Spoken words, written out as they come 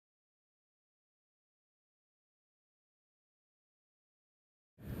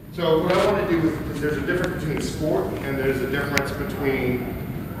So what I want to do is there's a difference between sport and there's a difference between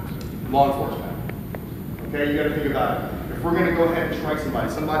law enforcement. Okay, you got to think about it. If we're going to go ahead and strike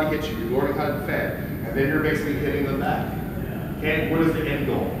somebody hits you, you're learning how to defend, and then you're basically hitting them back. Okay, what is the end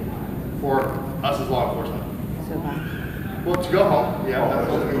goal for us as law enforcement? Well, to go home. Yeah,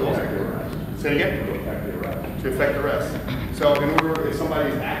 that's what the goal is. Say it again. To affect the rest. So in order, if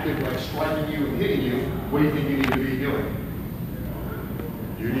somebody is active, like striking you and hitting you, what do you think you need to be doing?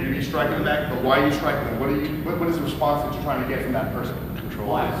 You need to be striking them back, but why are you striking them? What is the response that you're trying to get from that person?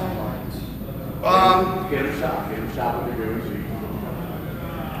 Control. Get them to stop what they're doing.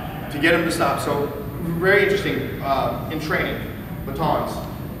 To get them to stop. So very interesting in training, batons.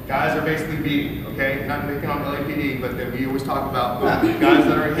 Guys are basically beating, okay? Not making on LAPD, but then we always talk about guys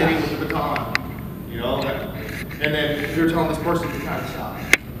that are hitting with the baton. You know, and then you're telling this person to kind of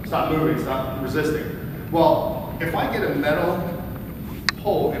stop moving, stop resisting. Well, if I get a metal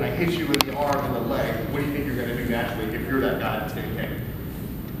pole and I hit you in the arm and the leg, what do you think you're going to do naturally if you're that guy that's getting hit?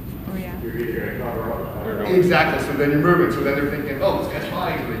 Oh yeah. You're going to cover up. Exactly. So then you're moving. So then they're thinking, oh, this guy's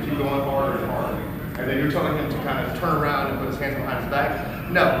flying, and they keep going harder and harder. And then you're telling him to kind of turn around and put his hands behind his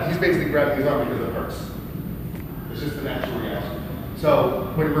back. No, he's basically grabbing his arm because it hurts. It's just the natural reaction.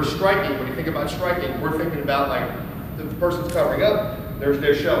 So when we're striking, when you think about striking, we're thinking about like the person's covering up,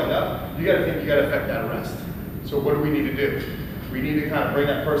 they're showing up. You got to think you got to affect that arrest. So what do we need to do? We need to kind of bring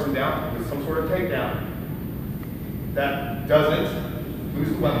that person down with some sort of takedown that doesn't lose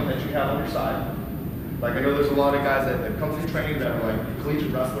the weapon that you have on your side. Like I know there's a lot of guys that come through training that are like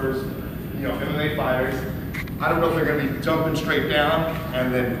collegiate wrestlers, you know, MMA fighters. I don't know if they're going to be jumping straight down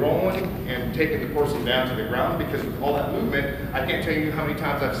and then rolling and taking the person down to the ground, because with all that movement, I can't tell you how many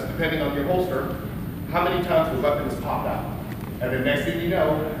times I've, depending on your holster, how many times the weapon has popped out. And then next thing you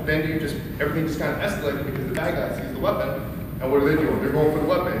know, then you just, everything just kind of escalates because the bad guy sees the weapon, and what are they doing? They're going for the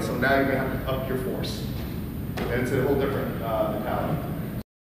weapon, so now you're going to have to up your force. And it's a whole different